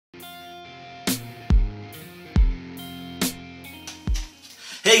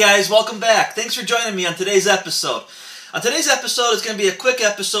Hey guys, welcome back. Thanks for joining me on today's episode. On today's episode is going to be a quick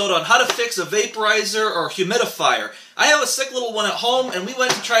episode on how to fix a vaporizer or humidifier. I have a sick little one at home, and we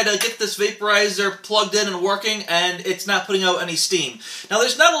went to try to get this vaporizer plugged in and working, and it's not putting out any steam. Now,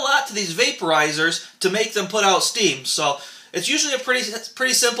 there's not a lot to these vaporizers to make them put out steam, so it's usually a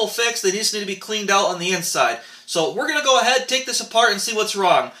pretty simple fix. They just need to be cleaned out on the inside. So we're going to go ahead, take this apart, and see what's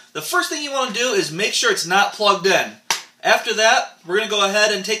wrong. The first thing you want to do is make sure it's not plugged in. After that, we're going to go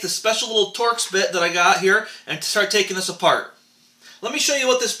ahead and take the special little Torx bit that I got here and start taking this apart. Let me show you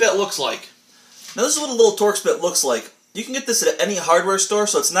what this bit looks like. Now this is what a little Torx bit looks like. You can get this at any hardware store,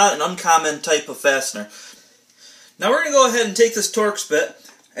 so it's not an uncommon type of fastener. Now we're going to go ahead and take this Torx bit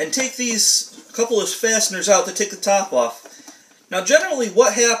and take these couple of fasteners out to take the top off. Now generally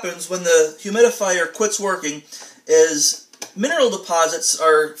what happens when the humidifier quits working is mineral deposits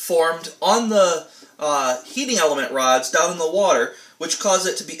are formed on the heating element rods down in the water, which cause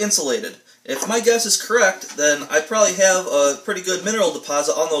it to be insulated. If my guess is correct, then I probably have a pretty good mineral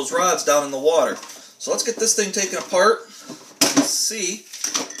deposit on those rods down in the water. So let's get this thing taken apart and see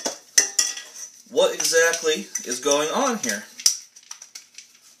what exactly is going on here.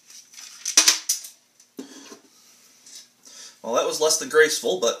 Well, that was less than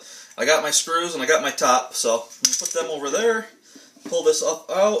graceful, but I got my screws and I got my top, so I'm going to put them over there, pull this up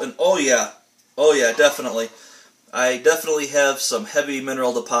out, and oh yeah, definitely. I definitely have some heavy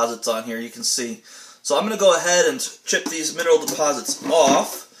mineral deposits on here, you can see. So I'm going to go ahead and chip these mineral deposits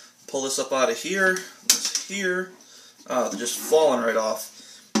off. Pull this up out of here, this here. Oh, they're just falling right off.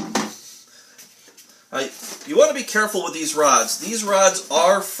 You want to be careful with these rods. These rods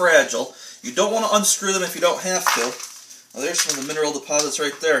are fragile. You don't want to unscrew them if you don't have to. Oh, there's some of the mineral deposits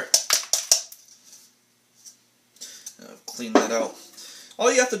right there. I'll clean that out.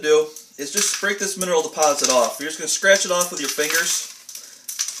 All you have to do is just break this mineral deposit off. You're just going to scratch it off with your fingers.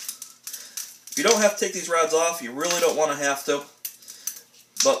 If you don't have to take these rods off, you really don't want to have to.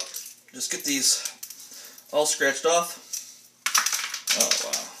 But just get these all scratched off. Oh,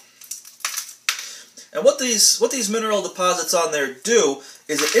 wow. And what these mineral deposits on there do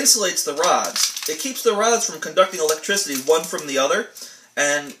is it insulates the rods. It keeps the rods from conducting electricity one from the other.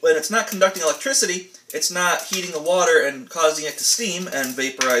 And when it's not conducting electricity, it's not heating the water and causing it to steam and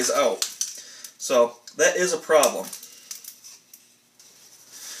vaporize out. So that is a problem.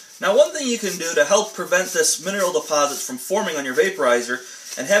 Now one thing you can do to help prevent this mineral deposits from forming on your vaporizer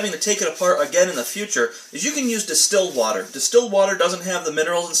and having to take it apart again in the future is you can use distilled water. Distilled water doesn't have the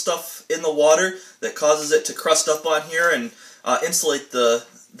minerals and stuff in the water that causes it to crust up on here and insulate the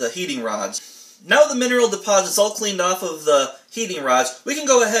heating rods. Now the mineral deposit's all cleaned off of the heating rods, we can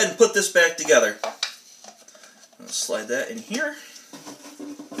go ahead and put this back together. I'll slide that in here.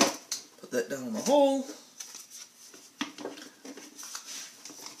 Put that down in the hole.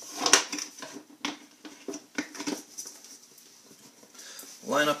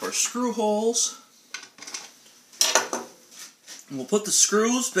 Line up our screw holes. And we'll put the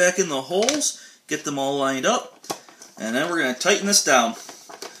screws back in the holes, get them all lined up, and then we're going to tighten this down.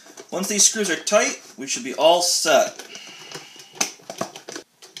 Once these screws are tight, we should be all set.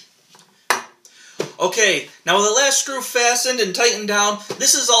 Okay, now with the last screw fastened and tightened down,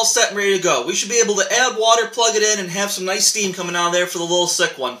 this is all set and ready to go. We should be able to add water, plug it in, and have some nice steam coming out of there for the little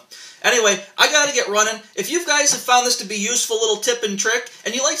sick one. Anyway, I gotta get running. If you guys have found this to be a useful little tip and trick,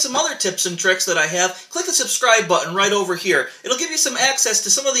 and you like some other tips and tricks that I have, click the subscribe button right over here. It'll give you some access to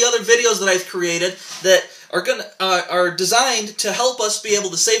some of the other videos that I've created that are designed to help us be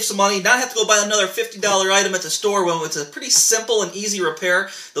able to save some money, not have to go buy another $50 item at the store when it's a pretty simple and easy repair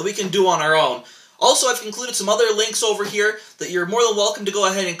that we can do on our own. Also, I've included some other links over here that you're more than welcome to go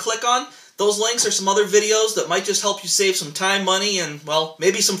ahead and click on. Those links are some other videos that might just help you save some time, money, and, well,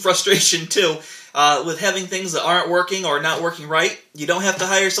 maybe some frustration, too, with having things that aren't working or not working right. You don't have to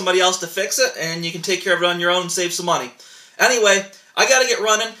hire somebody else to fix it, and you can take care of it on your own and save some money. Anyway, I gotta get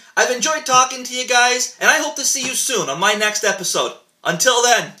running. I've enjoyed talking to you guys, and I hope to see you soon on my next episode. Until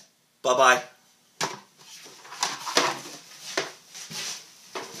then, bye-bye.